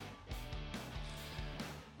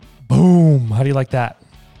how do you like that?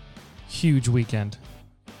 Huge weekend.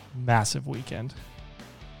 Massive weekend.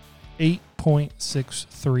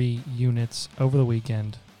 8.63 units over the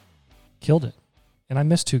weekend. Killed it. And I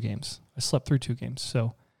missed 2 games. I slept through 2 games.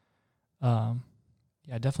 So,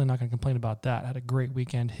 definitely not going to complain about that. Had a great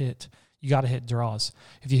weekend. You got to hit draws.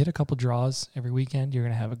 If you hit a couple draws every weekend, you're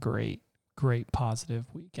going to have a great positive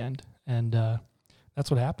weekend. And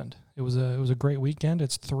that's what happened. It was a great weekend.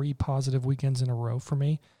 It's 3 positive weekends in a row for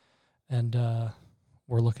me. And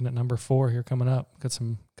we're looking at number 4 here coming up. Got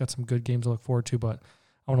some good games to look forward to, but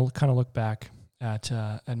I want to kind of look back at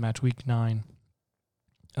match week 9,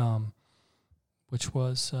 which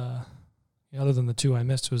was other than the 2 I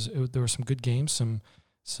missed, there were some good games, some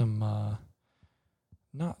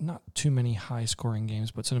not too many high scoring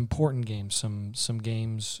games, but some important games, some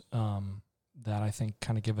games that I think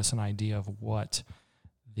kind of give us an idea of what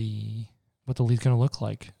the league's going to look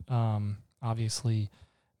like. Obviously,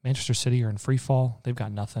 Manchester City are in free fall. They've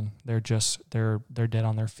got nothing. They're dead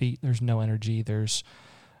on their feet. There's no energy. There's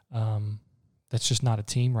that's just not a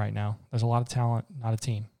team right now. There's a lot of talent, not a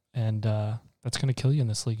team, and that's going to kill you in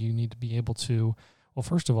this league. You need to be able to. Well,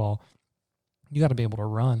 first of all, you got to be able to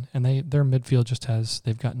run, and their midfield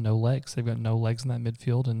they've got no legs. They've got no legs in that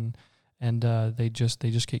midfield, and they just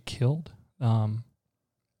get killed. They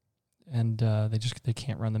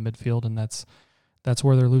can't run the midfield, and that's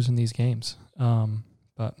where they're losing these games.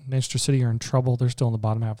 But Manchester City are in trouble. They're still in the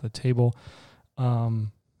bottom half of the table.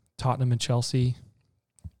 Tottenham and Chelsea,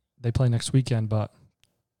 they play next weekend, but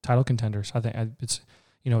title contenders. I think I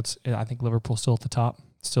think Liverpool's still at the top,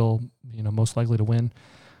 still most likely to win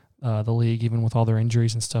the league, even with all their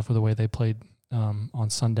injuries and stuff, with the way they played on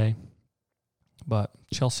Sunday. But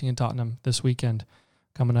Chelsea and Tottenham this weekend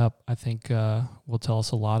coming up, I think will tell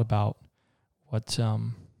us a lot about what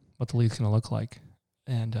the league's going to look like.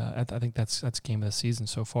 And I think that's game of the season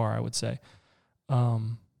so far, I would say.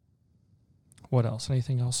 What else?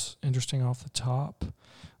 Anything else interesting off the top?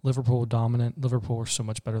 Liverpool dominant. Liverpool were so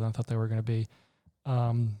much better than I thought they were going to be.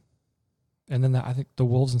 And then I think the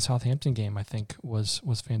Wolves and Southampton game, I think, was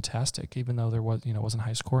fantastic, even though there was wasn't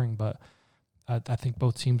high scoring. But I think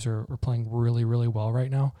both teams are playing really, really well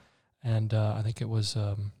right now. And I think it was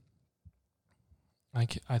I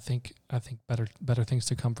think better things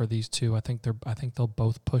to come for these two. I think they'll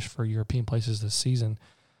both push for European places this season,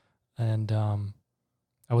 and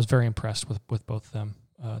I was very impressed with both of them,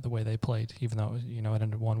 the way they played. Even though it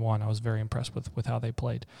ended 1-1, I was very impressed with how they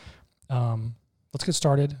played. Let's get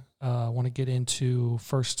started. I want to get into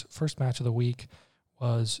first match of the week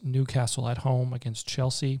was Newcastle at home against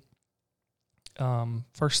Chelsea.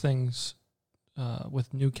 First things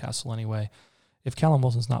with Newcastle anyway. If Callum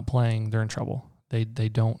Wilson's not playing, they're in trouble. They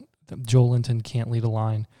don't. Joel Linton can't lead a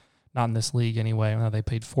line, not in this league anyway. They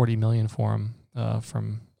paid $40 million for him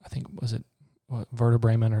from, I think, was it Werder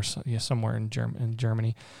Bremen or somewhere in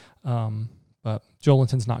Germany. But Joel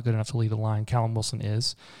Linton's not good enough to lead a line. Callum Wilson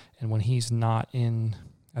is, and when he's not in,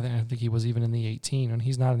 I think he was even in the 18. When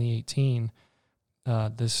he's not in the 18,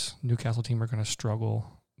 this Newcastle team are going to struggle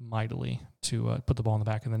mightily to put the ball in the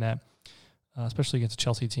back of the net, especially against a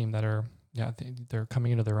Chelsea team that are. Yeah, they're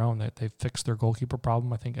coming into their own. They've fixed their goalkeeper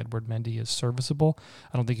problem. I think Edward Mendy is serviceable.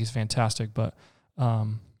 I don't think he's fantastic, but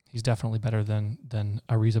he's definitely better than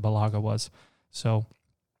Arrizabalaga was. So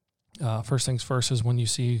first things first is when you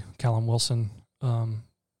see Callum Wilson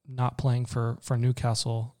not playing for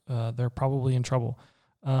Newcastle, they're probably in trouble.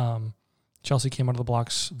 Chelsea came out of the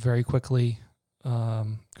blocks very quickly,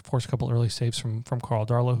 forced a couple early saves from Carl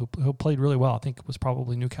Darlow, who played really well. I think was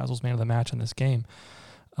probably Newcastle's man of the match in this game.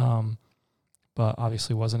 But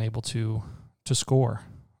obviously wasn't able to score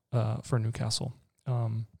for Newcastle.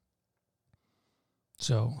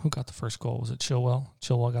 So who got the first goal? Was it Chilwell?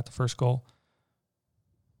 Chilwell got the first goal.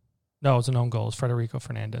 No, it was an own goal. It was Federico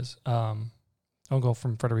Fernandez. Own goal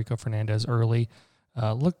from Federico Fernandez early.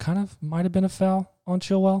 Kind of might have been a foul on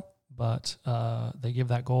Chilwell, but they give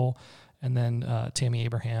that goal. And then Tammy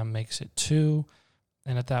Abraham makes it 2.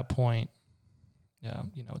 And at that point,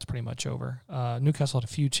 it's pretty much over. Newcastle had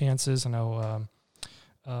a few chances. I know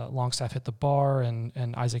Longstaff hit the bar,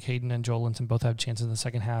 and Isaac Hayden and Joel Linton both had chances in the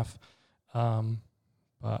second half,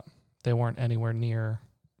 but they weren't anywhere near,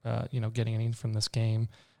 getting anything from this game.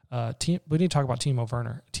 We need to talk about Timo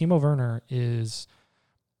Werner. Timo Werner is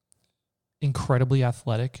incredibly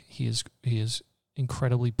athletic. He is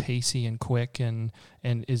incredibly pacey and quick, and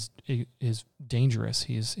is dangerous.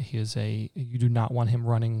 You do not want him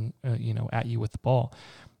running at you with the ball,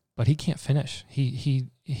 but he can't finish. He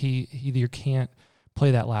either can't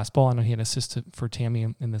play that last ball. I know he had an assist for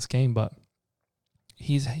Tammy in this game, but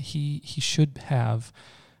he should have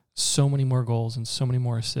so many more goals and so many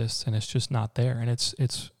more assists, and it's just not there. And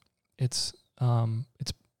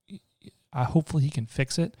hopefully he can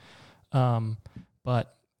fix it.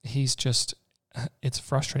 But he's just, it's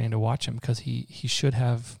frustrating to watch him because he should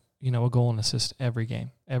have, a goal and assist every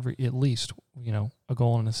game, at least, a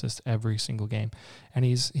goal and assist every single game. And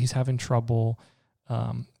he's having trouble,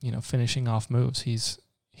 finishing off moves.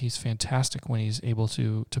 He's fantastic when he's able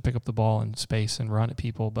to pick up the ball in space and run at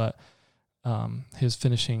people, but his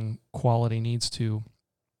finishing quality needs to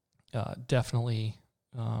definitely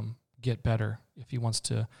get better if he wants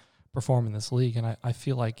to perform in this league. And I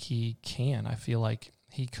feel like he can. I feel like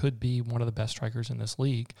he could be one of the best strikers in this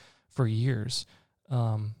league for years,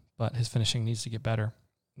 but his finishing needs to get better.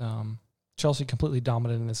 Chelsea completely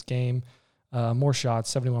dominant in this game. More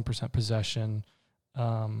shots, 71% possession,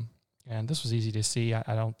 and this was easy to see.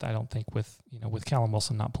 I don't think with Callum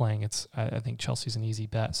Wilson not playing, I think Chelsea's an easy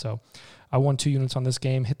bet. So I won 2 units on this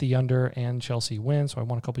game, hit the under, and Chelsea win. So I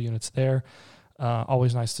won a couple units there.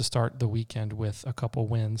 Always nice to start the weekend with a couple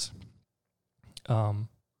wins.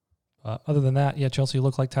 Other than that, Chelsea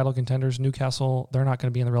look like title contenders. Newcastle, they're not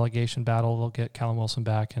going to be in the relegation battle. They'll get Callum Wilson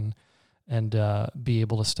back and be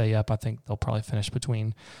able to stay up. I think they'll probably finish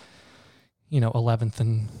between 11th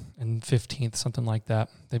and 15th, something like that.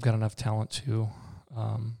 They've got enough talent to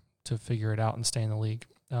figure it out and stay in the league.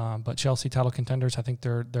 But Chelsea title contenders, I think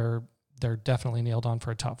they're definitely nailed on for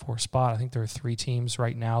a top 4 spot. I think there are 3 teams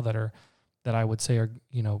right now that I would say are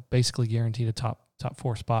basically guaranteed a top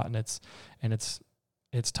 4 spot, and it's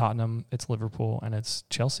Tottenham, it's Liverpool, and it's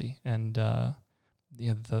Chelsea. And the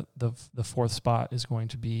 4th spot is going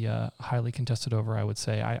to be highly contested over, I would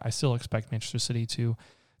say. I still expect Manchester City to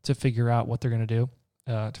figure out what they're going to do,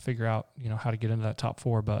 to figure out how to get into that top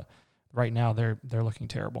 4. But right now they're looking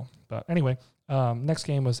terrible. But anyway, next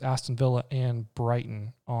game was Aston Villa and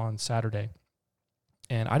Brighton on Saturday,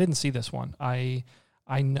 and I didn't see this one.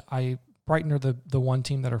 Brighton are the one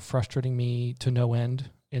team that are frustrating me to no end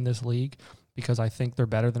in this league because I think they're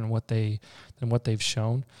better than what they've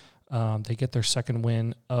shown. They get their second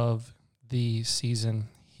win of the season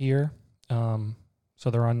here, so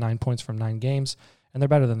they're on 9 points from 9 games. And they're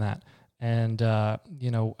better than that. And, I'm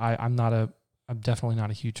definitely not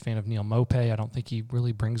a huge fan of Neal Maupay. I don't think he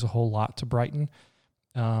really brings a whole lot to Brighton.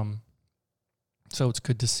 So it's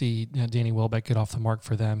good to see Danny Welbeck get off the mark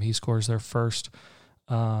for them. He scores their first.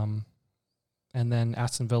 And then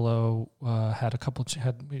Aston Villa had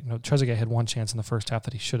Trezeguet had one chance in the first half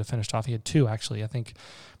that he should have finished off. He had 2, actually. I think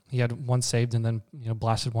he had one saved and then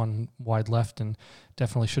blasted one wide left and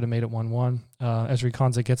definitely should have made it 1-1. Ezri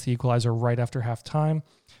Konsa gets the equalizer right after halftime.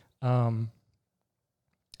 And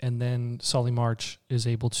then Solly March is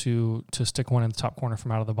able to stick one in the top corner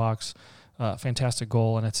from out of the box. Fantastic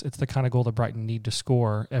goal, and it's the kind of goal that Brighton need to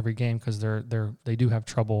score every game because they do have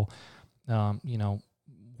trouble,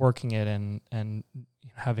 working it and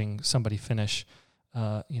having somebody finish,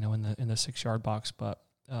 in the 6-yard box. But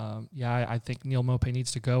I think Neal Maupay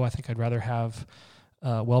needs to go. I think I'd rather have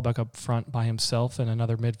Welbeck up front by himself and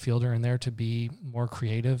another midfielder in there to be more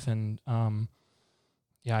creative. And I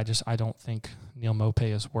don't think Neal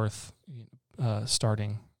Maupay is worth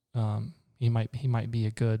starting. He might be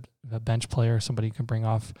a good bench player, somebody you can bring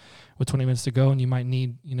off with 20 minutes to go, and you might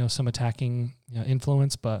need some attacking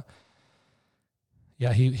influence. But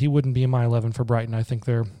he wouldn't be in my 11 for Brighton. I think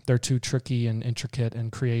they're too tricky and intricate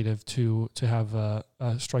and creative to have a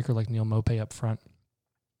striker like Neal Maupay up front.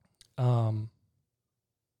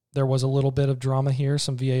 There was a little bit of drama here,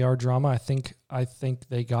 some VAR drama. I think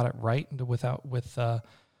they got it right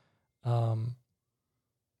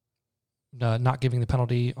not giving the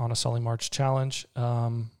penalty on a Solly March challenge.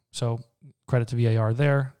 So credit to VAR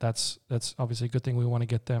there. That's obviously a good thing. We want to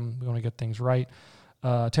get things right.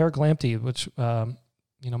 Tariq Lamptey, which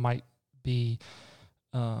might be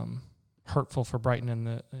hurtful for Brighton in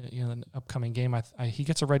the upcoming game. He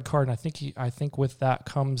gets a red card, and I think with that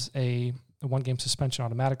comes a 1-game suspension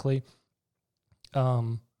automatically.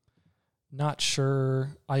 Not sure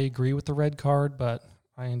I agree with the red card, but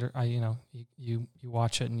you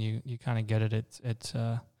watch it and you kind of get it. It's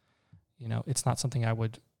not something I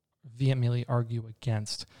would vehemently argue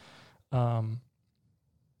against. But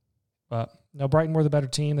no, Brighton were the better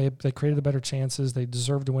team. They created the better chances. They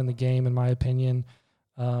deserved to win the game, in my opinion.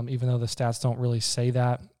 Even though the stats don't really say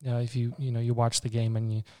that. If you watch the game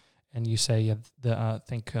and you say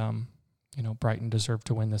think Brighton deserved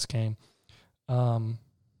to win this game.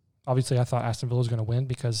 Obviously, I thought Aston Villa was going to win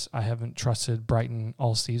because I haven't trusted Brighton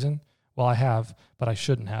all season. Well, I have, but I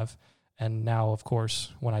shouldn't have. And now, of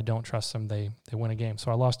course, when I don't trust them, they win a game.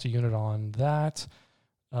 So I lost a unit on that.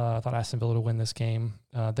 I thought Aston Villa would win this game.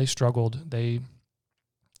 They struggled. They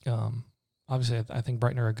Obviously, I think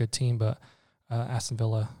Brighton are a good team, but Aston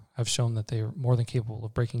Villa have shown that they are more than capable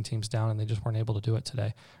of breaking teams down, and they just weren't able to do it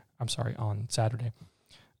today. On Saturday.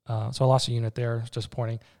 So I lost a unit there. It's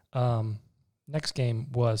disappointing. Next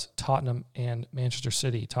game was Tottenham and Manchester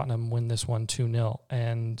City. Tottenham win this one 2-0,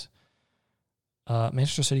 and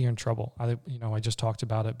Manchester City are in trouble. I just talked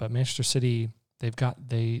about it, but Manchester City, I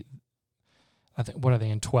think, what are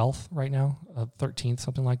they in 12th right now? 13th,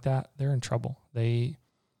 something like that. They're in trouble. They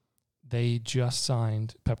just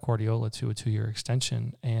signed Pep Guardiola to a 2-year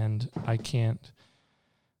extension, and I can't.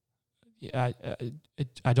 I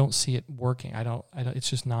don't see it working. I don't. It's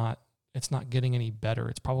just not. It's not getting any better.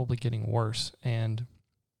 It's probably getting worse, and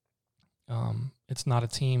it's not a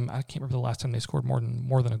team. I can't remember the last time they scored more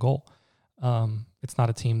than a goal. It's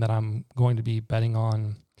not a team that I'm going to be betting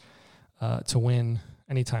on to win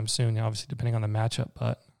anytime soon. Obviously, depending on the matchup,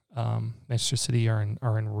 but Manchester City are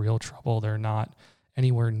in real trouble. They're not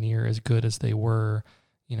anywhere near as good as they were,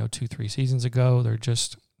 2-3 seasons ago. They're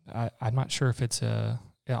just. I'm not sure if it's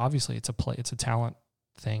obviously it's a talent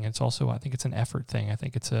thing. It's also, I think it's an effort thing. I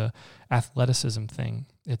think it's a athleticism thing.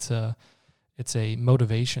 It's a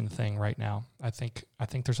motivation thing right now. I think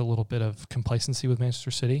there's a little bit of complacency with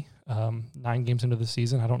Manchester City. 9 games into the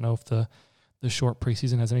season, I don't know if the short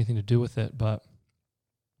preseason has anything to do with it, but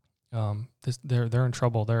they're in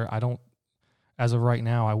trouble. As of right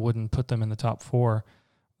now, I wouldn't put them in the top 4.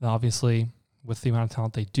 Obviously, with the amount of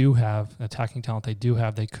talent they do have, attacking talent they do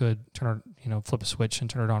have, they could flip a switch and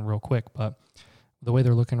turn it on real quick. But the way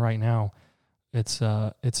they're looking right now, it's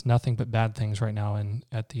nothing but bad things right now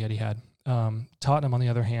at the Etihad. Tottenham, on the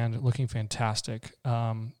other hand, looking fantastic.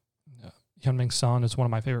 Heung-min Son is one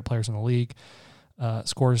of my favorite players in the league.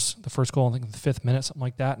 Scores the first goal, I think, in the 5th minute, something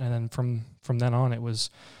like that. And then from then on, it was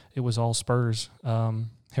all Spurs.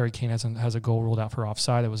 Harry Kane has a goal ruled out for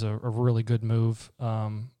offside. It was a really good move.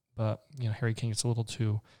 But Harry Kane gets a little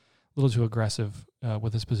too aggressive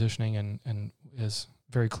with his positioning and is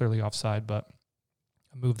very clearly offside. But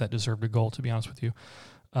a move that deserved a goal, to be honest with you.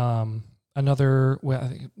 I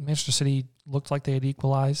think Manchester City looked like they had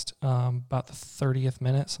equalized about the 30th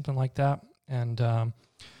minute, something like that, and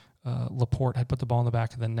Laporte had put the ball in the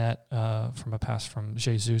back of the net from a pass from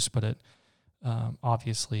Jesus, but it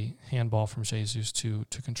obviously handball from Jesus to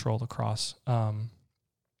control the cross.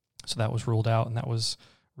 So that was ruled out, and that was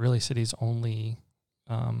really City's only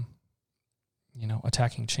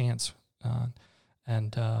attacking chance,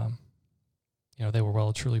 and they were well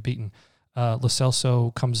and truly beaten. Lo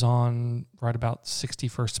Celso comes on right about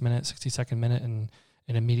 62nd minute, and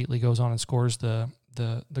immediately goes on and scores the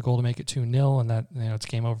goal to make it 2-0, and that it's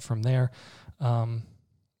game over from there.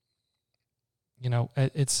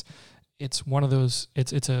 It's one of those.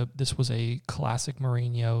 This was a classic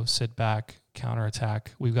Mourinho sit back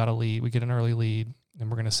counterattack. We've got a lead. We get an early lead, and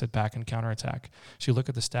we're going to sit back and counterattack. So you look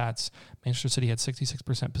at the stats. Manchester City had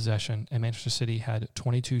 66% possession, and Manchester City had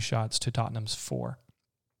 22 shots to Tottenham's 4.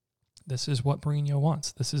 This is what Mourinho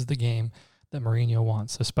wants. This is the game that Mourinho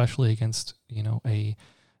wants, especially against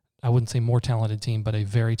I wouldn't say more talented team, but a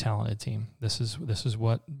very talented team. This is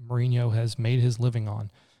what Mourinho has made his living on,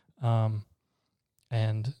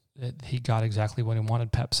 and he got exactly what he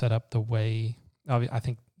wanted. Pep set up the way. I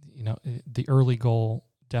think the early goal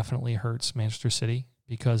definitely hurts Manchester City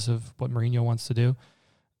because of what Mourinho wants to do,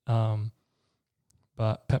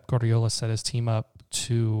 but Pep Guardiola set his team up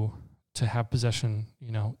to have possession,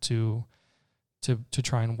 to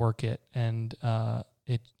try and work it, and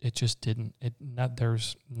it just didn't. There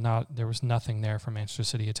was nothing there for Manchester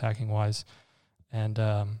City attacking wise, and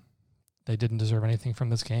they didn't deserve anything from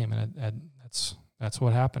this game, and that's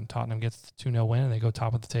what happened. Tottenham gets the 2-0 win, and they go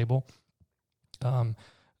top of the table.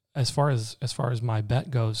 As far as my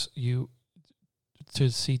bet goes, to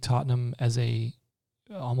see Tottenham as a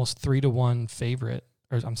almost 3-1 favorite,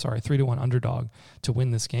 or I'm sorry, 3-1 underdog to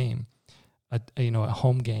win this game. A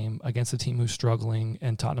home game against a team who's struggling,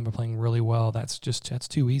 and Tottenham are playing really well. That's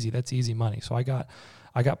too easy. That's easy money. So I got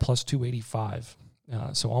plus 285.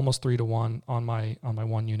 So almost 3-1 on my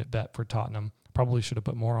 1 unit bet for Tottenham. Probably should have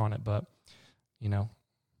put more on it, but you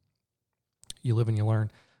live and you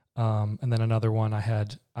learn. And then another one, I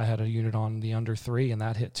had a unit on the under 3, and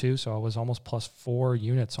that hit too. So I was almost plus 4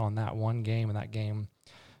 units on that one game, and that game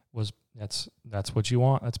was that's what you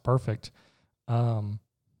want. That's perfect.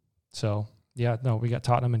 So. Yeah, no, we got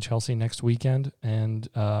Tottenham and Chelsea next weekend, and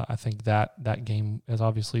I think that game is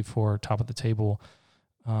obviously for top of the table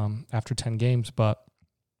after 10 games, but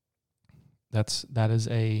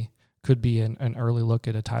could be an early look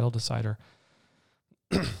at a title decider.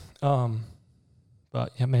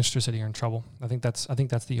 But yeah, Manchester City are in trouble. I think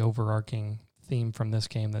that's the overarching theme from this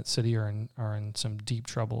game that City are in some deep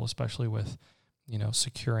trouble, especially with,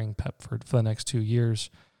 securing Pep for the next 2 years.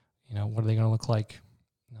 What are they going to look like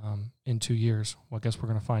in 2 years? Well, I guess we're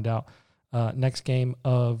going to find out. Next game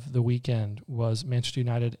of the weekend was Manchester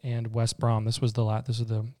United and West Brom. This was the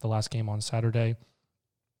last game on Saturday.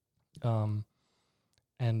 And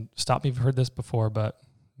stop me if you've heard this before, but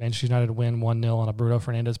Manchester United win 1-0 on a Bruno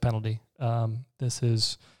Fernandes penalty. This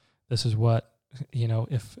is what,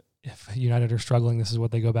 if United are struggling, this is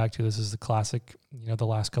what they go back to. This is the classic, the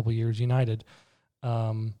last couple of years United.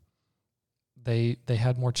 They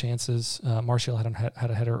had more chances. Martial had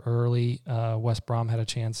a header early. West Brom had a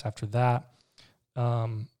chance after that.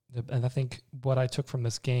 And I think what I took from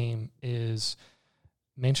this game is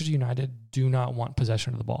Manchester United do not want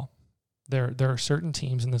possession of the ball. There are certain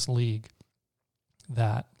teams in this league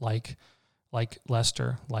that like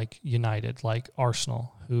Leicester, like United, like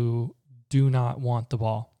Arsenal, who do not want the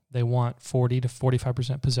ball. They want 40 to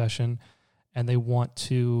 45% possession, and they want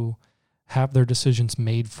to have their decisions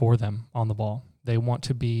made for them on the ball. They want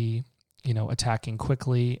to be, attacking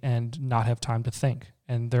quickly and not have time to think.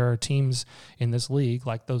 And there are teams in this league,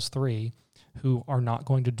 like those three, who are not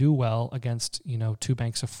going to do well against, two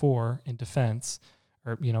banks of four in defense,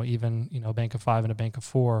 or, even, a bank of five and a bank of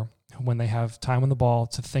four, when they have time on the ball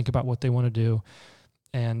to think about what they want to do.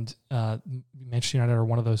 And Manchester United are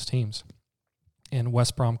one of those teams. And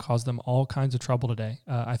West Brom caused them all kinds of trouble today,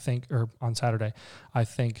 on Saturday. I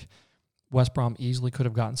think West Brom easily could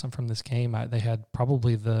have gotten some from this game. They had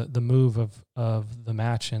probably the move of the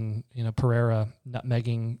match, and Pereira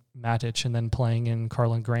nutmegging Matic and then playing in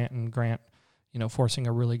Karlan Grant, and Grant, forcing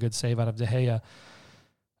a really good save out of De Gea.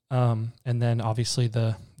 And then obviously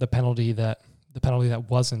the penalty that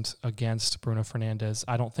wasn't against Bruno Fernandes.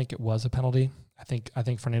 I don't think it was a penalty. I think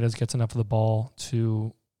Fernandes gets enough of the ball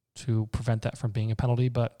to prevent that from being a penalty,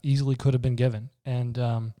 but easily could have been given. And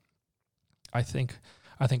I think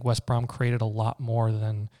West Brom created a lot more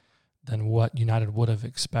than what United would have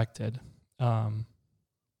expected.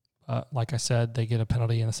 Like I said, they get a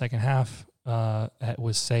penalty in the second half. It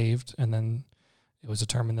was saved, and then it was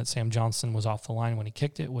determined that Sam Johnson was off the line when he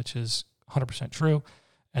kicked it, which is 100% true.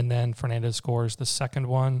 And then Fernandes scores the second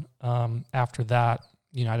one. After that,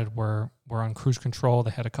 United were on cruise control.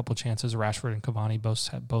 They had a couple of chances. Rashford and Cavani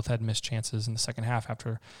both had missed chances in the second half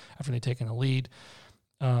after they'd taken the lead.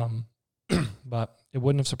 But it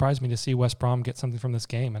wouldn't have surprised me to see West Brom get something from this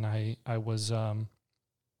game. And I was, obviously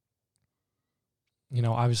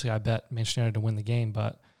I bet Manchester United to win the game,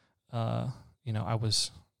 but, I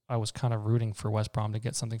was kind of rooting for West Brom to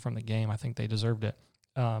get something from the game. I think they deserved it.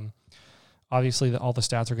 Obviously, all the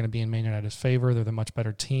stats are going to be in Man United's favor. They're the much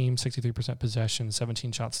better team, 63% possession,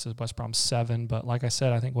 17 shots to West Brom's 7. But like I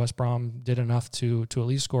said, I think West Brom did enough to at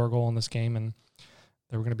least score a goal in this game, and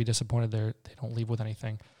they were going to be disappointed they don't leave with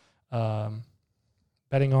anything.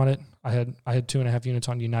 Betting on it, I had 2.5 units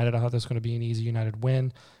on United. I thought this was going to be an easy United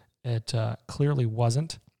win. It clearly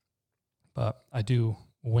wasn't, but I do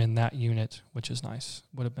win that unit, which is nice.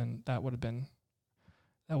 That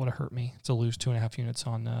would have hurt me to lose 2.5 units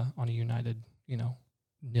on a United,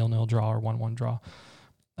 0-0 draw or 1-1 draw.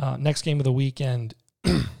 Next game of the weekend.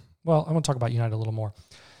 Well, I want to talk about United a little more.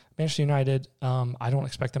 Manchester United, I don't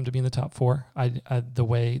expect them to be in the top four. The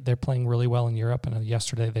way they're playing really well in Europe, and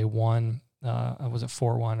yesterday they won, was it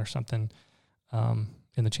 4-1 or something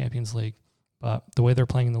in the Champions League. But the way they're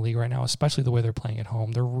playing in the league right now, especially the way they're playing at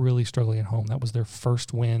home, they're really struggling at home. That was their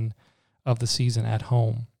first win of the season at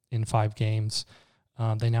home in 5 games.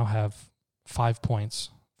 They now have 5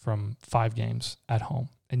 points from 5 games at home.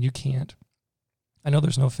 And you can't, I know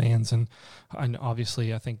there's no fans, and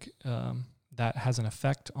obviously I think that has an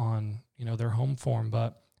effect on, their home form,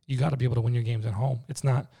 but you got to be able to win your games at home. It's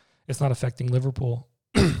not affecting Liverpool.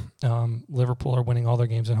 Liverpool are winning all their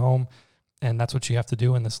games at home, and that's what you have to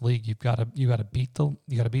do in this league. You got to beat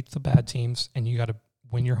the bad teams, and you got to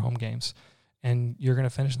win your home games, and you're going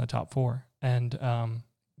to finish in the top 4. And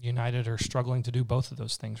United are struggling to do both of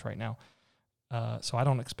those things right now. So I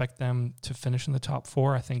don't expect them to finish in the top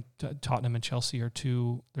 4. I think Tottenham and Chelsea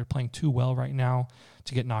they're playing too well right now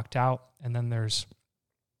to get knocked out. And then there's,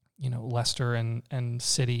 Leicester and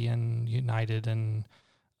City and United and,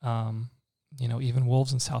 even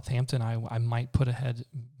Wolves and Southampton, I might put ahead,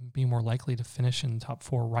 be more likely to finish in the top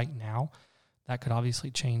 4 right now. That could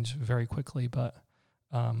obviously change very quickly, but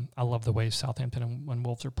I love the way Southampton and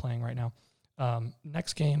Wolves are playing right now.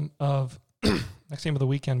 Next game of the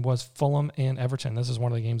weekend was Fulham and Everton. This is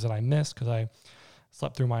one of the games that I missed because I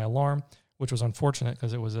slept through my alarm, which was unfortunate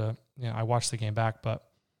because it was I watched the game back, but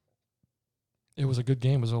it was a good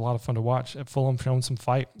game. It was a lot of fun to watch. Fulham showing some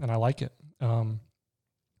fight, and I like it.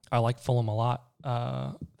 I like Fulham a lot.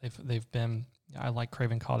 They've been. I like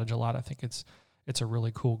Craven Cottage a lot. I think it's a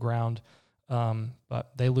really cool ground.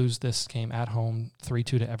 But they lose this game at home 3-2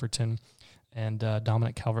 to Everton. And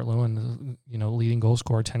Dominic Calvert-Lewin, leading goal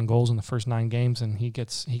scorer, 10 goals in the first 9 games, and he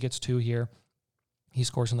gets 2 here. He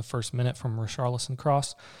scores in the first minute from Richarlison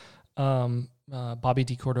cross. Bobby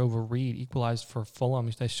De Cordova-Reid equalized for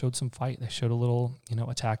Fulham. They showed some fight. They showed a little,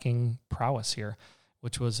 attacking prowess here,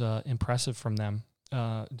 which was impressive from them.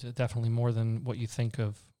 Definitely more than what you think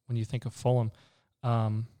of when you think of Fulham.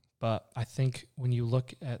 But I think when you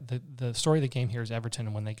look at the story of the game here is Everton,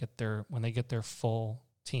 and when they get their full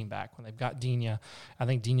team back, when they've got Digne, I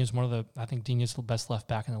think Digne's the best left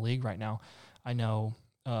back in the league right now. I know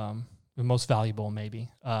the most valuable maybe.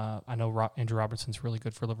 I know Andrew Robertson's really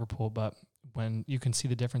good for Liverpool, but when you can see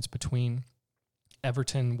the difference between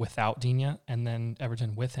Everton without Digne and then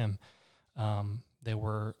Everton with him, they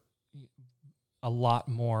were a lot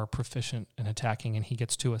more proficient in attacking, and he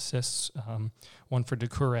gets 2 assists, one for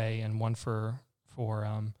Doucouré and one for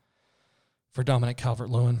Dominic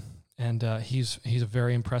Calvert-Lewin. And he's a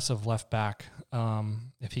very impressive left back.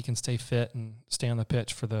 If he can stay fit and stay on the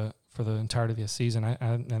pitch for the entirety of the season,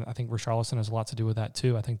 I think Richarlison has a lot to do with that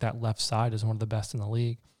too. I think that left side is one of the best in the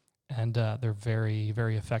league, and they're very,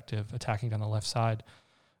 very effective attacking down the left side.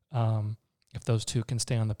 If those two can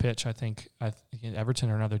stay on the pitch, I think Everton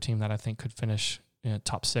are another team that I think could finish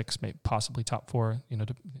top 6, maybe possibly top 4.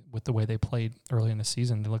 With the way they played early in the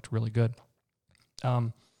season, they looked really good.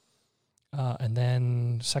 And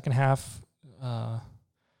then second half,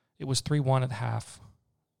 it was 3-1 at half.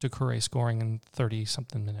 Doucouré scoring in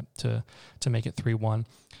 30-something minute to make it 3-1.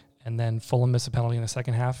 And then Fulham missed a penalty in the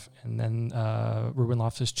second half. And then Ruben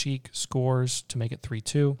Loftus-Cheek scores to make it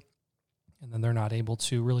 3-2. And then they're not able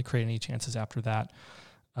to really create any chances after that.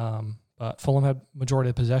 But Fulham had majority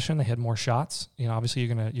of possession. They had more shots. Obviously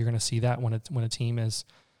you're gonna see that when a team is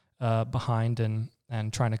behind and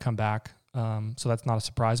trying to come back. So that's not a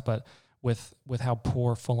surprise. But with how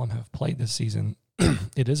poor Fulham have played this season,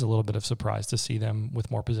 it is a little bit of surprise to see them with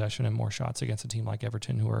more possession and more shots against a team like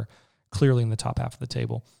Everton, who are clearly in the top half of the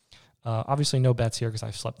table. Obviously, no bets here because I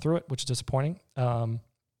slept through it, which is disappointing.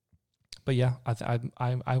 But yeah,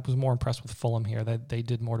 I was more impressed with Fulham here. They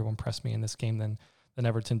did more to impress me in this game than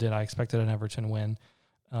Everton did. I expected an Everton win,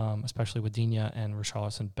 especially with Digne and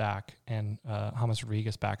Richarlison back and James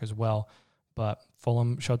Rodriguez back as well. But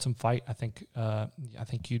Fulham showed some fight. I think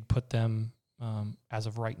you'd put them as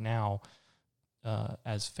of right now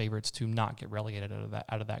as favorites to not get relegated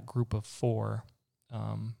out of that group of 4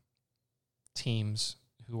 teams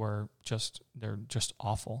who are just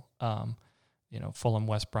awful. Fulham,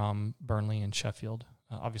 West Brom, Burnley, and Sheffield.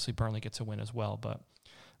 Obviously, Burnley gets a win as well, but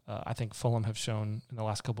I think Fulham have shown in the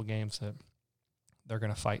last couple games that they're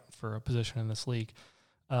going to fight for a position in this league.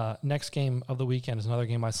 Next game of the weekend is another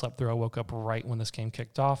game I slept through. I woke up right when this game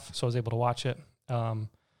kicked off, so I was able to watch it.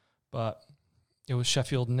 But it was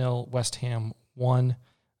Sheffield 0, West Ham 1,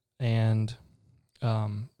 and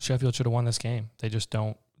Sheffield should have won this game. They just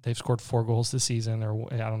don't. They've scored 4 goals this season,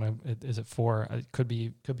 or I don't know, is it 4? It could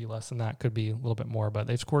be less than that, could be a little bit more, but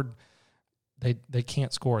they've scored. They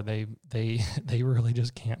can't score. They really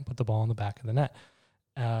just can't put the ball in the back of the net.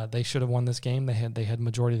 They should have won this game. They had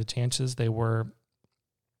majority of the chances. They were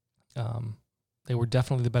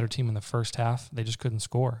definitely the better team in the first half. They just couldn't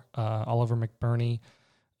score. Oliver McBurney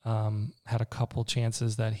had a couple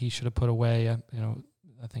chances that he should have put away. I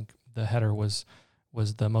think the header was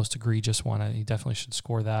the most egregious one. He definitely should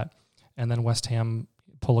score that. And then West Ham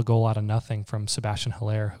pull a goal out of nothing from Sebastian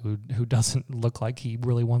Haller, who doesn't look like he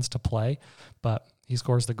really wants to play, but he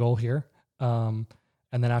scores the goal here. And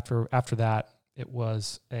then after that, it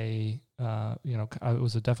was it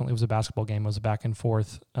was a basketball game. It was a back and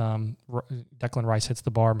forth. Declan Rice hits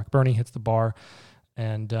the bar, McBurney hits the bar,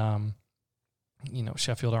 and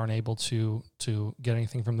Sheffield aren't able to get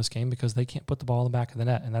anything from this game because they can't put the ball in the back of the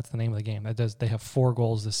net, and that's the name of the game. They have 4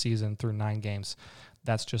 goals this season through 9 games.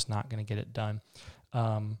 That's just not going to get it done.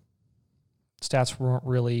 Stats weren't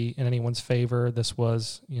really in anyone's favor. This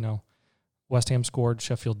was, West Ham scored,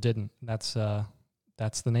 Sheffield didn't. That's the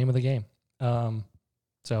name of the game.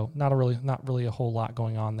 So not really a whole lot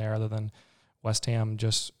going on there other than West Ham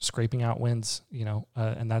just scraping out wins,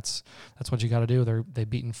 and that's what you got to do.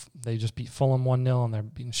 They just beat Fulham 1-0 and they're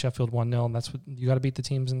beating Sheffield 1-0, and that's what you got to beat the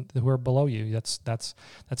teams who are below you. That's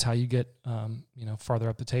how you get farther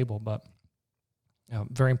up the table. But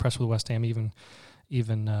very impressed with West Ham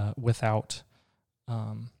even without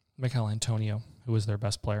Mikel Antonio, who was their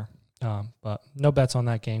best player. But no bets on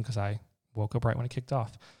that game because I woke up right when it kicked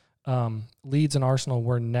off. Leeds and Arsenal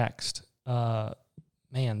were next.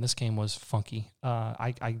 Man, this game was funky.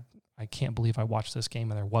 I I can't believe I watched this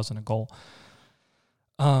game and there wasn't a goal.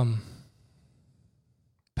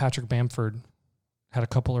 Patrick Bamford had a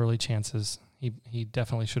couple early chances. He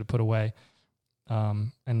definitely should have put away.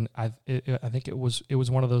 And I think it was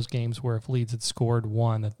one of those games where if Leeds had scored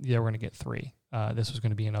one, that they were going to get three. This was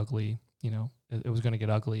going to be an ugly, it was going to get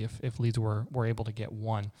ugly if Leeds were able to get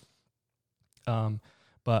one.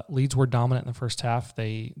 But Leeds were dominant in the first half.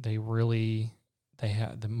 They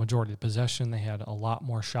had the majority of the possession. They had a lot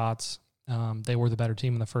more shots. They were the better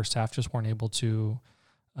team in the first half, just weren't able to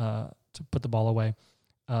put the ball away.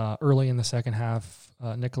 Early in the second half,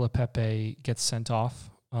 Nicola Pepe gets sent off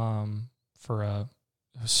for a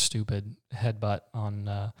stupid headbutt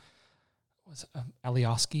on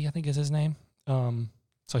Alioski, I think is his name.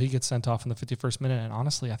 So he gets sent off in the 51st minute, and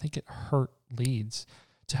honestly, I think it hurt Leeds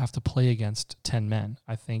to have to play against 10 men.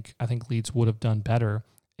 I think Leeds would have done better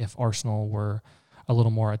if Arsenal were a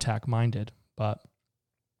little more attack-minded. But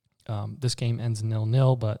this game ends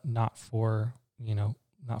 0-0, but not for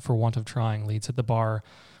want of trying. Leeds hit the bar,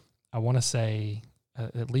 I want to say,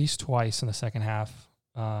 at least twice in the second half.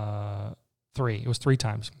 Three. It was three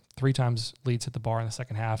times. Three times Leeds hit the bar in the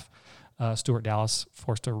second half. Stuart Dallas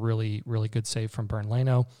forced a really, really good save from Bernd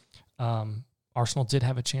Leno. Arsenal did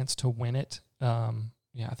have a chance to win it. I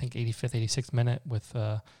think 85th, 86th minute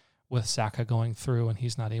with Saka going through, and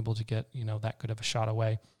he's not able to get that good of a shot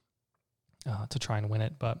away to try and win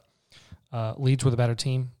it. But Leeds were the better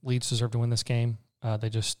team. Leeds deserved to win this game. They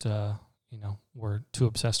just were too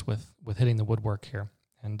obsessed with hitting the woodwork here,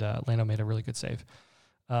 and Leno made a really good save.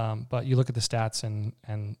 But you look at the stats,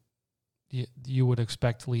 and you would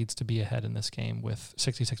expect Leeds to be ahead in this game with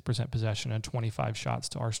 66% possession and 25 shots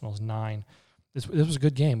to Arsenal's 9. This was a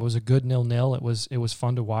good game. It was a good 0-0. It was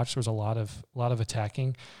fun to watch. There was a lot of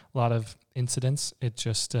attacking, a lot of incidents. It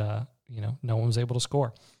just no one was able to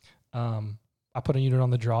score. I put a unit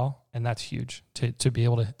on the draw, and that's huge to be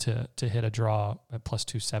able to hit a draw at plus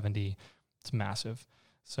 270. It's massive.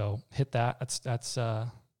 So hit that. That's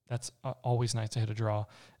always nice to hit a draw.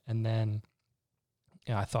 And then,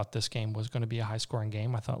 I thought this game was going to be a high scoring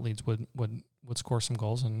game. I thought Leeds would score some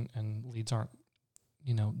goals, and Leeds aren't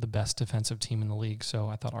the best defensive team in the league. So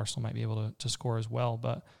I thought Arsenal might be able to score as well,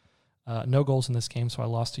 but no goals in this game. So I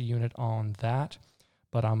lost a unit on that,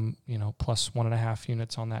 but I'm plus 1.5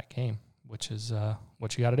 units on that game, which is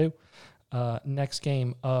what you got to do. Next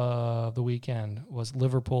game of the weekend was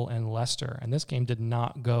Liverpool and Leicester, and this game did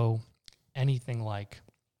not go anything like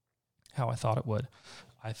how I thought it would.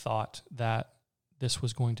 I thought that this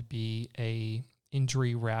was going to be a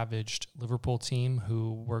injury-ravaged Liverpool team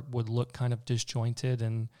who would look kind of disjointed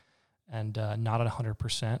and not at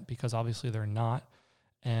 100%, because obviously they're not.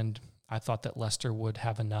 And I thought that Leicester would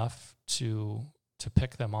have enough to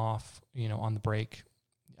pick them off, on the break.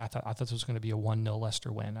 I thought this was going to be a 1-0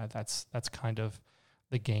 Leicester win. That's kind of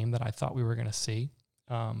the game that I thought we were going to see.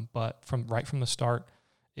 But from the start,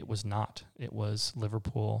 it was not. It was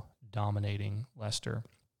Liverpool dominating Leicester.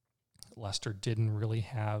 Leicester didn't really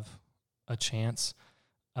have a chance.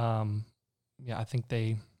 I think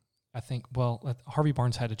Harvey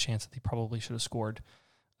Barnes had a chance that he probably should have scored.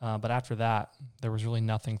 But after that, there was really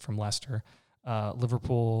nothing from Leicester.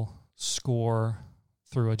 Liverpool score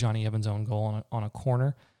through a Johnny Evans own goal on a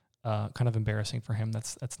corner. Kind of embarrassing for him.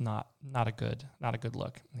 That's not a good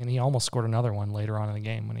look. And he almost scored another one later on in the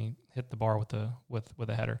game when he hit the bar with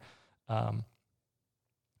a header.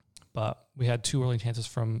 But we had two early chances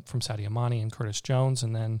from Sadio Mane and Curtis Jones,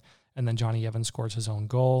 and then Johnny Evans scores his own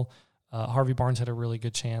goal. Harvey Barnes had a really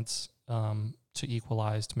good chance to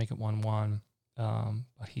equalize, to make it 1-1,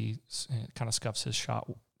 but he kind of scuffs his shot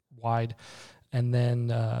wide. And then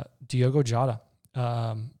Diogo Jota.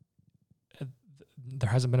 There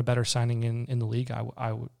hasn't been a better signing in the league,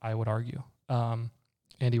 I would argue.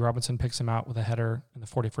 Andy Robinson picks him out with a header in the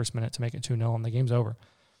 41st minute to make it 2-0, and the game's over.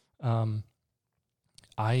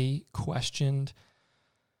 I questioned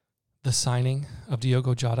the signing of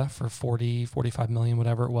Diogo Jota for 40, 45 million,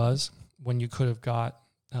 whatever it was, when you could have got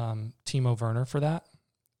Timo Werner for that.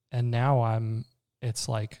 And now it's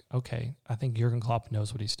like, okay, I think Jurgen Klopp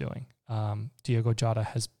knows what he's doing. Diogo Jota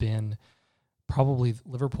has been probably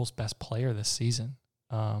Liverpool's best player this season,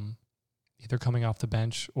 either coming off the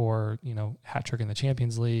bench or, hat trick in the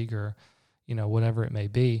Champions League or, whatever it may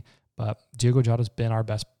be. But Diogo Jota's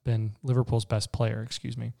been Liverpool's best player,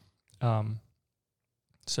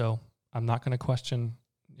 So I'm not going to question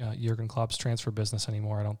Jurgen Klopp's transfer business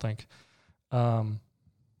anymore, I don't think. But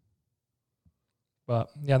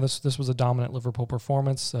yeah, this was a dominant Liverpool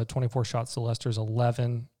performance. 24 shots to Leicester's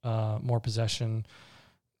 11, more possession.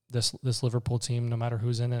 This Liverpool team, no matter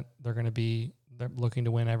who's in it, they're going they're looking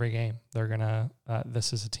to win every game. They're gonna.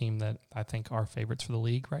 This is a team that I think are favorites for the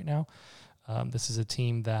league right now. This is a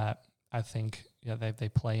team that I think they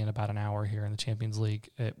play in about an hour here in the Champions League.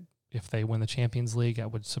 If they win the Champions League,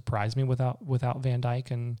 it would surprise me without Van Dijk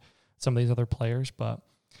and some of these other players, but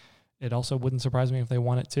it also wouldn't surprise me if they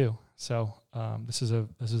won it too. So this is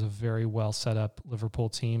a very well set up Liverpool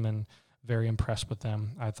team, and very impressed with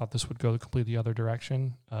them. I thought this would go completely the other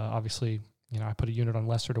direction. Obviously, I put a unit on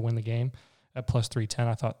Leicester to win the game at plus 310.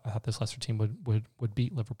 I thought this Leicester team would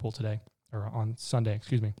beat Liverpool today, or on Sunday,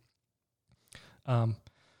 excuse me.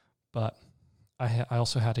 But I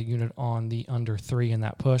also had a unit on the under 3, and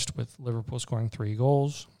that pushed with Liverpool scoring 3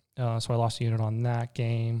 goals. So I lost a unit on that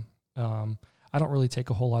game. I don't really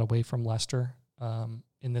take a whole lot away from Leicester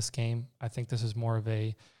in this game. I think this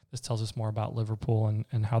tells us more about Liverpool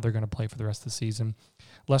and how they're going to play for the rest of the season.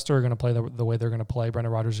 Leicester are going to play the way they're going to play.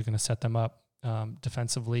 Brendan Rodgers is going to set them up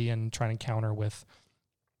defensively and try and counter with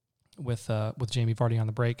Jamie Vardy on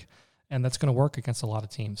the break, and that's going to work against a lot of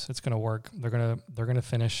teams. It's going to work. They're going to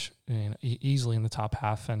finish easily in the top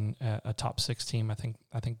half and a top 6 team. I think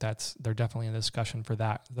they're definitely in the discussion for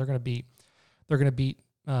that. They're going to beat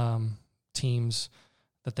teams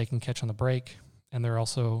that they can catch on the break. And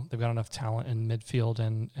they've got enough talent in midfield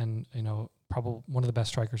and probably one of the best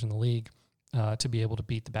strikers in the league to be able to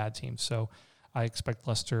beat the bad teams. So I expect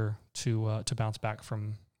Leicester to bounce back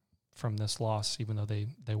from this loss, even though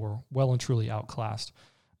they were well and truly outclassed.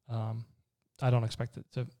 I don't expect it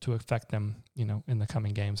to affect them, in the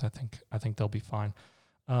coming games. I think they'll be fine.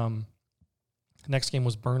 Next game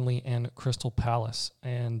was Burnley and Crystal Palace,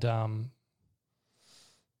 and I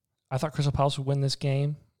thought Crystal Palace would win this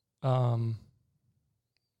game.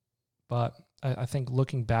 But I think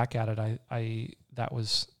looking back at it, that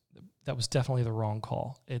was definitely the wrong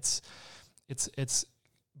call. It's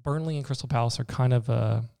Burnley and Crystal Palace are kind of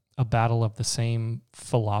a battle of the same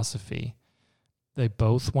philosophy. They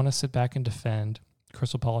both want to sit back and defend.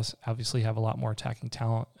 Crystal Palace obviously have a lot more attacking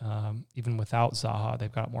talent. Even without Zaha,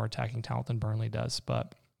 they've got more attacking talent than Burnley does.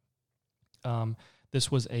 But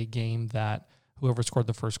this was a game that whoever scored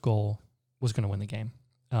the first goal was going to win the game.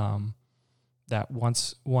 That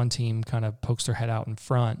once one team kind of pokes their head out in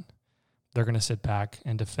front, they're going to sit back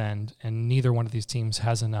and defend, and neither one of these teams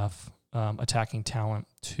has enough attacking talent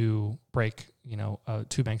to break,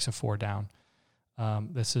 2 banks of 4 down.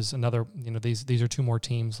 This is another, these are 2 more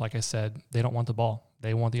teams. Like I said, they don't want the ball.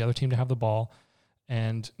 They want the other team to have the ball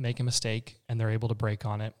and make a mistake, and they're able to break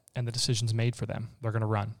on it, and the decision's made for them. They're going to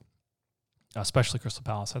run, especially Crystal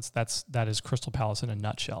Palace. That is Crystal Palace in a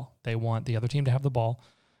nutshell. They want the other team to have the ball.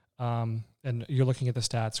 And you're looking at the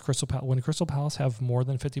stats. When Crystal Palace have more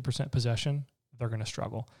than 50% possession, they're going to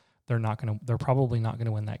struggle. They're probably not going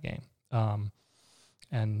to win that game.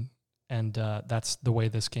 And that's the way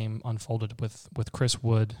this game unfolded with Chris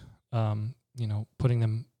Wood,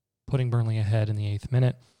 putting Burnley ahead in the 8th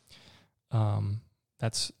minute.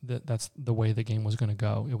 That's the way the game was going to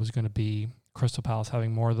go. It was going to be Crystal Palace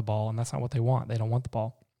having more of the ball, and that's not what they want. They don't want the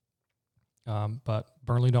ball. But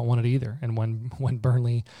Burnley don't want it either. And when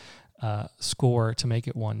Burnley score to make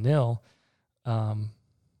it 1-0,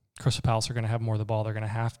 Crystal Palace are going to have more of the ball. They're going to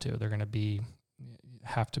have to. They're going to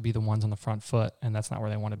have to be the ones on the front foot, and that's not where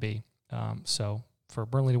they want to be. So for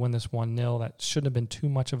Burnley to win this 1-0, that shouldn't have been too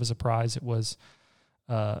much of a surprise. It was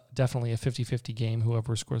definitely a 50-50 game.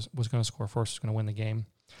 Whoever was going to score first was going to win the game.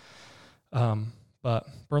 But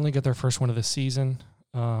Burnley get their first win of the season.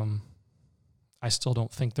 I still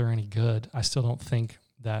don't think they're any good. I still don't think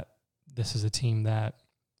that this is a team that,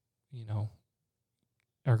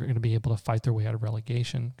 are going to be able to fight their way out of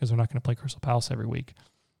relegation, because they're not going to play Crystal Palace every week.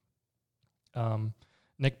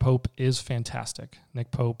 Nick Pope is fantastic.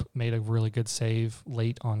 Nick Pope made a really good save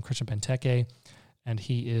late on Christian Benteke, and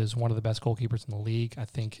he is one of the best goalkeepers in the league. I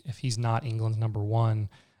think if he's not England's number 1,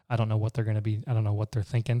 I don't know what they're going to be. I don't know what they're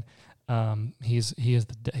thinking. He is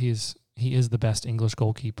the best English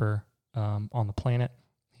goalkeeper on the planet.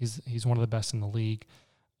 He's one of the best in the league.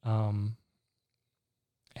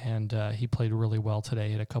 And he played really well today.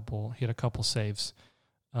 He had a couple saves.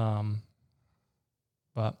 But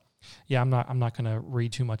yeah, I'm not going to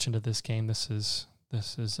read too much into this game. This is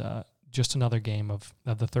just another game of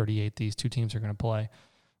the 38 these 2 teams are going to play.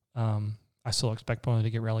 I still expect Burnley to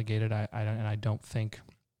get relegated. I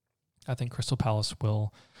think Crystal Palace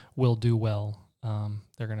will do well.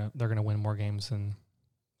 They're gonna win more games than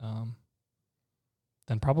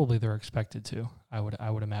probably they're expected to. I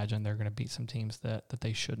would imagine they're going to beat some teams that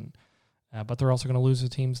they shouldn't, but they're also going to lose to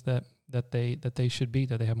teams that they should beat,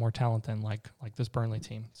 that they have more talent than, like this Burnley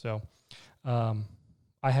team. So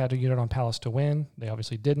I had a unit on Palace to win. They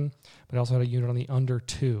obviously didn't, but I also had a unit on the under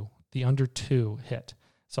 2 the under 2 hit.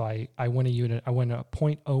 So I win a unit. I win a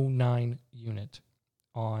 0.09 unit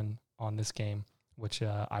on this game, which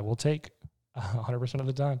I will take 100% of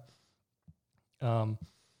the time.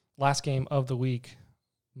 Last game of the week,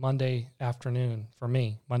 Monday afternoon for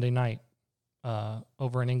me, Monday night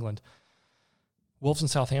over in England. Wolves and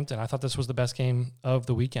Southampton. I thought this was the best game of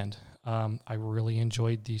the weekend. I really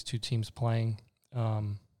enjoyed these two teams playing.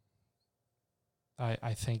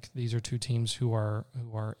 I think these are two teams who are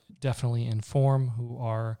definitely in form, who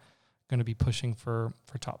are going to be pushing for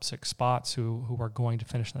top 6 spots, who are going to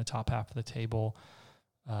finish in the top half of the table.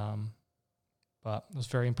 But I was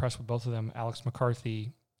very impressed with both of them. Alex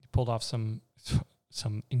McCarthy pulled off some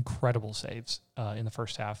incredible saves in the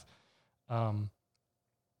first half. In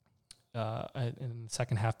the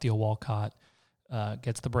second half, Theo Walcott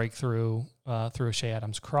gets the breakthrough through a Shea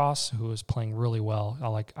Adams cross, who is playing really well.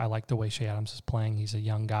 I like the way Shea Adams is playing. He's a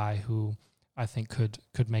young guy who I think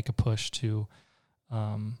could make a push to,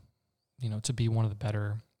 to be one of the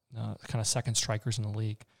better kind of second strikers in the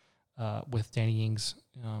league, with Danny Ings,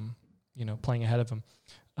 playing ahead of him.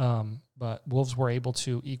 But Wolves were able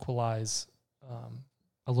to equalize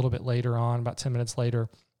a little bit later on, about 10 minutes later,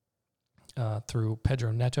 through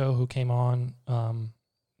Pedro Neto, who came on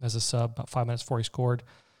as a sub about 5 minutes before he scored.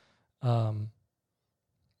 And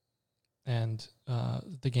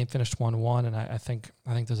the game finished 1-1, and I think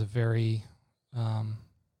there's a very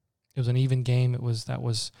it was an even game. That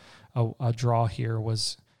was a draw here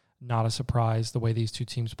was not a surprise. The way these two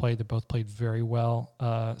teams played, they both played very well.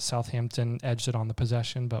 Southampton edged it on the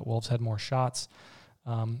possession, but Wolves had more shots.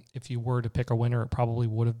 If you were to pick a winner, it probably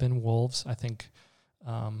would have been Wolves. I think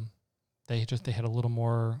they had a little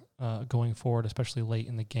more going forward, especially late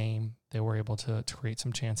in the game. They were able to create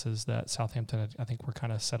some chances that Southampton, I think, were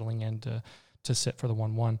kind of settling in to sit for the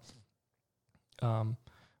 1-1.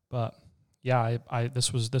 But yeah,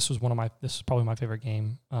 this is probably my favorite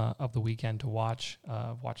game of the weekend to watch.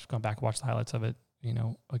 Going back and watch the highlights of it,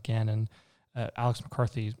 again. And Alex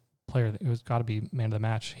McCarthy, player that was got to be man of the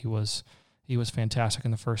match. He was fantastic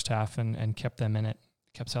in the first half and kept them in it,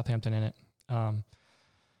 kept Southampton in it.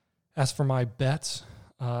 As for my bets,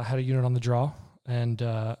 I had a unit on the draw, and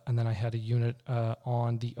then I had a unit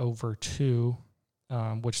on the over 2,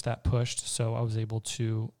 which that pushed. So I was able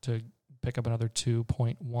to pick up another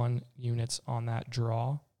 2.1 units on that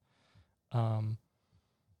draw.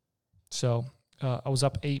 So I was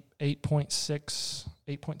up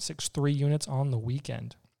 8.63 units on the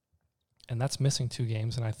weekend, and that's missing 2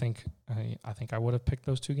 games. And I think I would have picked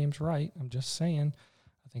those 2 games right. I'm just saying.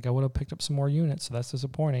 I think I would have picked up some more units, so that's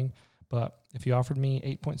disappointing. But if you offered me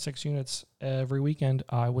 8.6 units every weekend,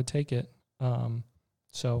 I would take it.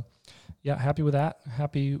 So, yeah, happy with that.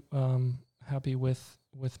 Happy with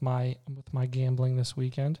my gambling this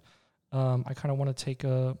weekend. I kind of want to take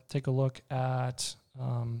a look at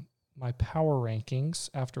my power rankings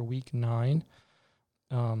after week 9.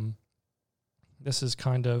 This is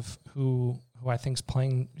kind of who I think's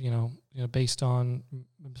playing, based on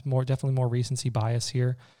definitely more recency bias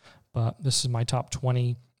here, but this is my top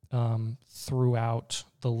 20 throughout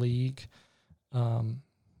the league,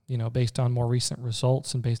 based on more recent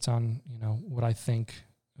results and based on, what I think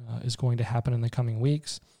is going to happen in the coming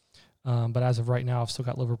weeks. But as of right now, I've still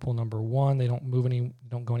got Liverpool number 1. They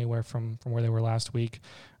don't go anywhere from where they were last week.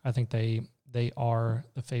 I think they are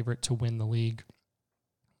the favorite to win the league,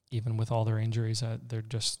 even with all their injuries.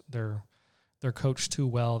 They're coached too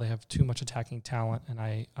well. They have too much attacking talent, and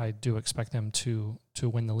I do expect them to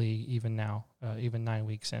win the league even now, even 9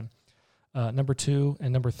 weeks in. Number 2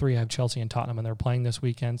 and number 3, I have Chelsea and Tottenham, and they're playing this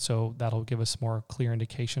weekend, so that'll give us more clear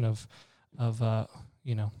indication of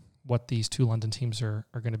what these 2 London teams are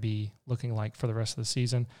going to be looking like for the rest of the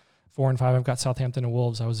season. 4 and 5, I've got Southampton and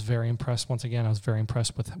Wolves. I was very impressed. Once again, I was very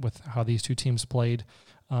impressed with how these 2 teams played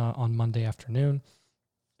on Monday afternoon.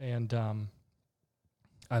 And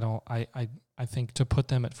I think to put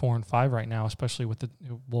them at 4 and 5 right now, especially with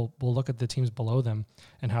we'll look at the teams below them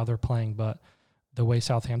and how they're playing. But the way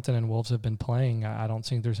Southampton and Wolves have been playing, I don't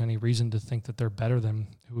think there's any reason to think that they're better than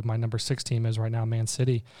who my number 6 team is right now, Man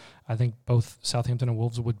City. I think both Southampton and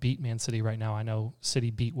Wolves would beat Man City right now. I know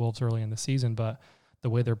City beat Wolves early in the season, but the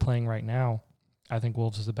way they're playing right now, I think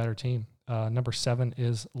Wolves is a better team. Number 7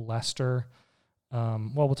 is Leicester.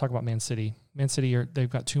 We'll talk about Man City. Man City they've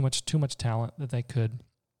got too much talent that they could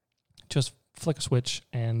just flick a switch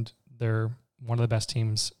and they're one of the best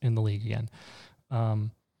teams in the league again.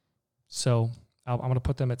 So I'm going to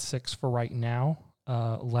put them at 6 for right now.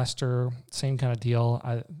 Leicester, same kind of deal.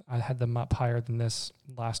 I had them up higher than this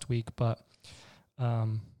last week, but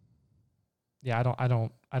I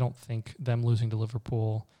don't think them losing to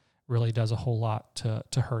Liverpool really does a whole lot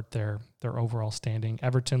to hurt their overall standing.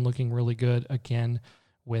 Everton looking really good again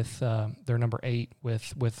with their number 8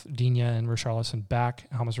 with Digne and Richarlison back,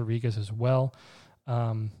 James Rodriguez as well.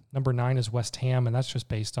 Number 9 is West Ham, and that's just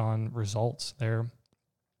based on results. I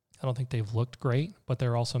don't think they've looked great, but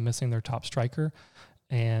they're also missing their top striker,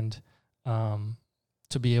 and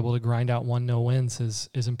to be able to grind out 1-0 wins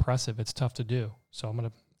is impressive. It's tough to do. So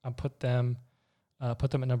I'll put them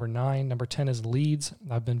at number 9. Number 10 is Leeds.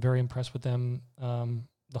 I've been very impressed with them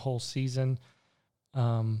the whole season.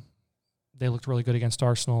 They looked really good against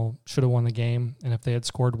Arsenal. Should have won the game, and if they had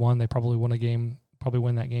scored one, they probably win that game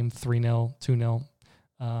 3-0,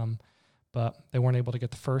 2-0. But they weren't able to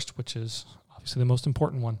get the first, which is obviously the most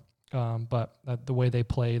important one. But the way they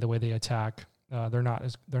play, the way they attack, they're not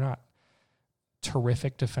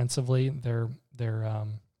terrific defensively. They're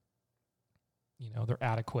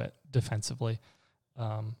adequate defensively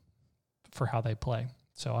for how they play.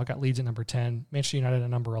 So I got Leeds at number 10, Manchester United at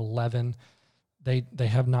number 11. They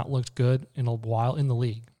have not looked good in a while in the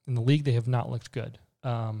league. In the league, they have not looked good.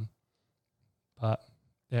 But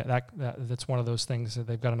that's one of those things that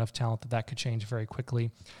they've got enough talent that could change very quickly.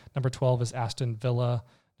 Number 12 is Aston Villa.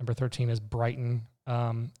 Number 13 is Brighton.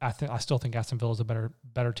 I still think Aston Villa is a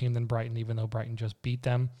better team than Brighton, even though Brighton just beat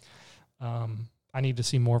them. I need to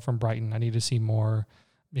see more from Brighton. I need to see more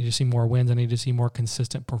wins. I need to see more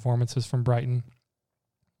consistent performances from Brighton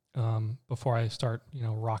before I start,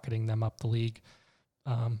 rocketing them up the league.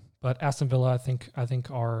 But Aston Villa, I think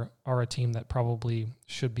are a team that probably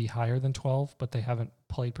should be higher than 12, but they haven't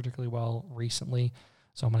played particularly well recently.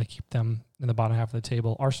 So I'm going to keep them in the bottom half of the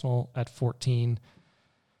table. Arsenal at 14.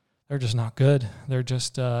 They're just not good. They're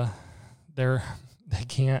just they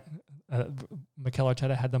can't. Mikel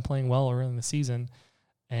Arteta had them playing well early in the season,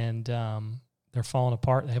 and they're falling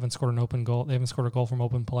apart. They haven't scored an open goal. They haven't scored a goal from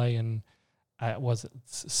open play in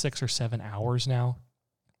 6 or 7 hours now.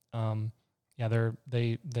 They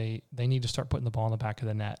need to start putting the ball in the back of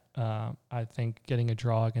the net. I think getting a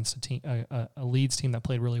draw against a Leeds team that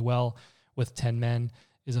played really well with 10 men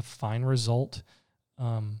is a fine result,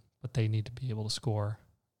 but they need to be able to score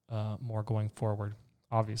more going forward,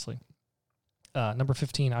 obviously. Number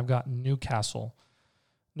 15, I've got Newcastle.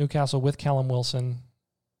 Newcastle with Callum Wilson.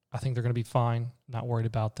 I think they're going to be fine. Not worried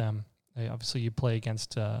about them. Obviously, you play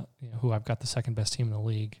against who I've got the second best team in the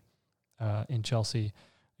league in Chelsea.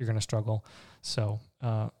 You're going to struggle. So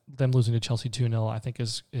them losing to Chelsea 2-0, I think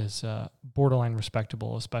is borderline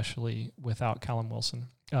respectable, especially without Callum Wilson.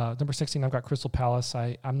 Number 16, I've got Crystal Palace.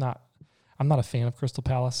 I'm not a fan of Crystal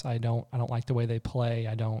Palace. I don't like the way they play.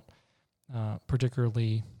 I don't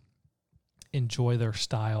particularly enjoy their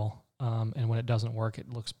style. And when it doesn't work, it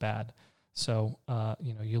looks bad. So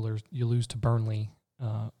you lose to Burnley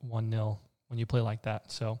 1-0 when you play like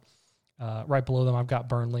that. So right below them, I've got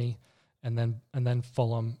Burnley. And then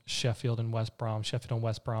Fulham, Sheffield, and West Brom. Sheffield and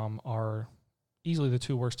West Brom are easily the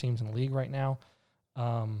 2 worst teams in the league right now.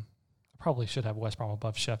 I probably should have West Brom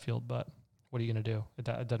above Sheffield, but what are you going to do? It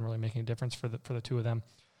doesn't really make any difference for the 2 of them.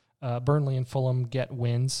 Burnley and Fulham get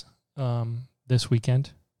wins this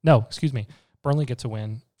weekend. No, excuse me. Burnley gets a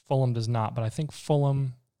win. Fulham does not, but I think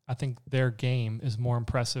their game is more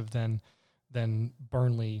impressive than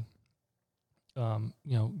Burnley.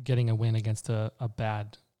 Getting a win against a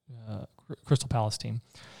bad Crystal Palace team.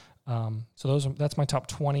 So that's my top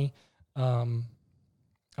 20.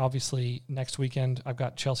 Obviously, next weekend I've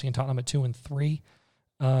got Chelsea and Tottenham at 2 and 3.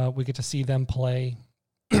 We get to see them play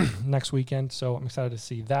next weekend, so I'm excited to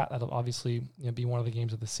see that. That'll obviously be one of the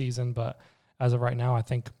games of the season. But as of right now, I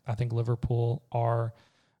think Liverpool are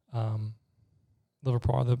the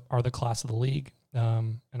class of the league,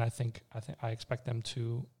 and I expect them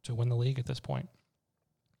to win the league at this point.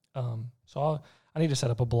 So I need to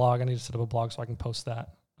set up a blog. So I can post that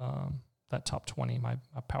top 20, my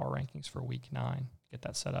power rankings for week 9. Get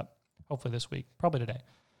that set up hopefully this week, probably today.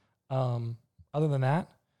 Other than that,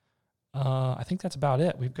 I think that's about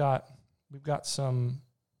it. We've got some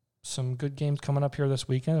good games coming up here this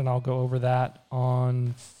weekend, and I'll go over that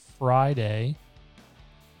on Friday,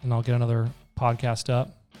 and I'll get another podcast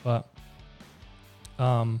up. But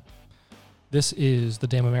this is the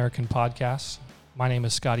Damn American Podcast. My name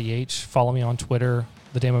is Scotty H. Follow me on Twitter,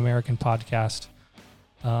 the Damn American Podcast.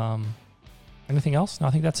 Anything else? No,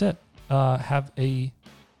 I think that's it. Have a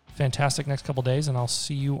fantastic next couple days, and I'll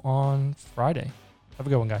see you on Friday. Have a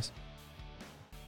good one, guys.